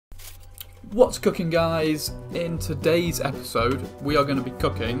What's cooking, guys? In today's episode we are going to be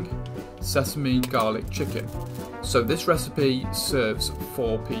cooking sesame garlic chicken. So this recipe serves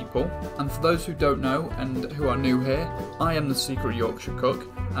 4 people, and for those who don't know and who are new here, I am the secret Yorkshire cook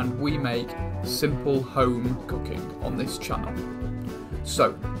and we make simple home cooking on this channel.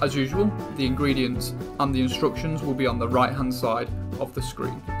 So as usual, the ingredients and the instructions will be on the right hand side of the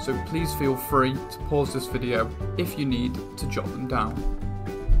screen, so please feel free to pause this video if you need to jot them down.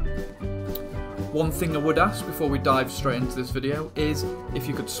 One thing I would ask before we dive straight into this video is if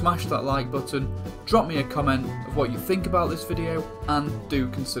you could smash that like button, drop me a comment of what you think about this video, and do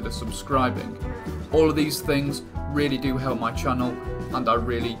consider subscribing. All of these things really do help my channel and I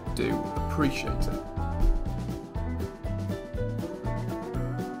really do appreciate it.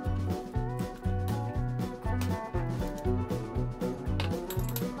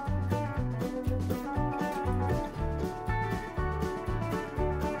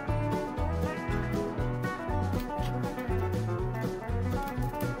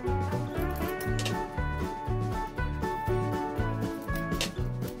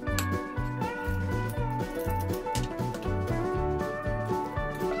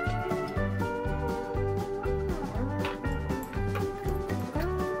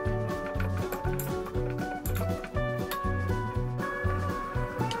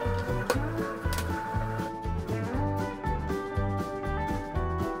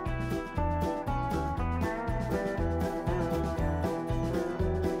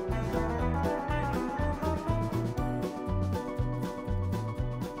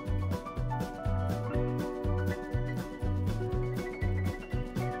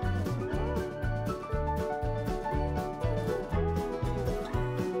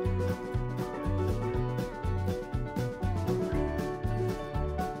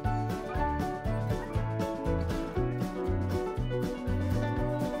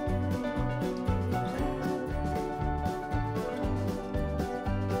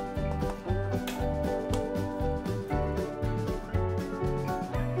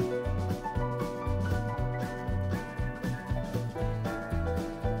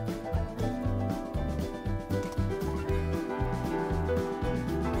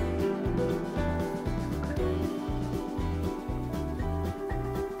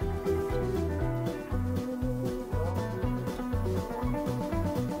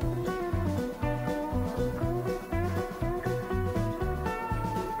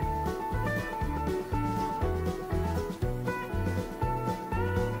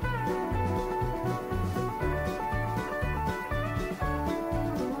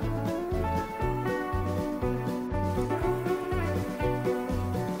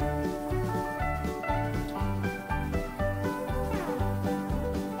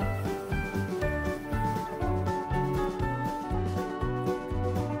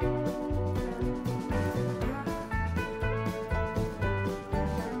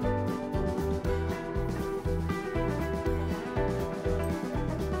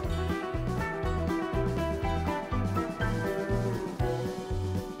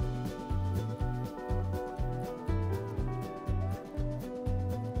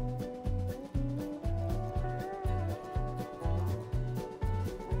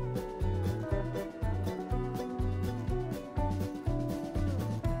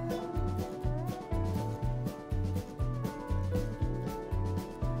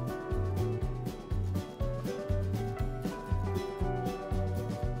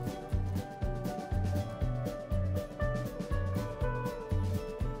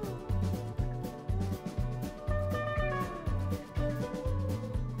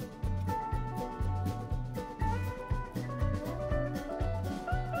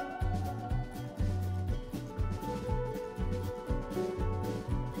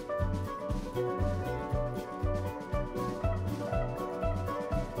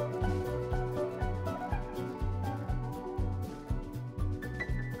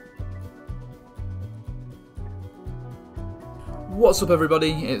 What's up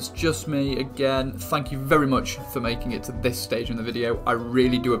everybody, it's just me again. Thank you very much for making it to this stage in the video. I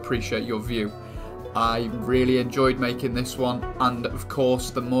really do appreciate your view. I really enjoyed making this one, and of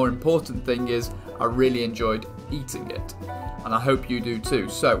course the more important thing is I really enjoyed eating it, and I hope you do too.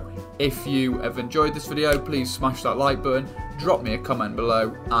 So if you have enjoyed this video, please smash that like button, drop me a comment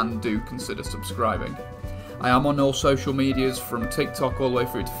below, and do consider subscribing. I am on all social medias from TikTok all the way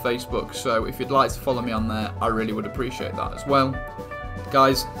through to Facebook, so if you'd like to follow me on there, I really would appreciate that as well.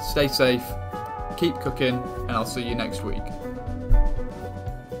 Guys, stay safe, keep cooking, and I'll see you next week.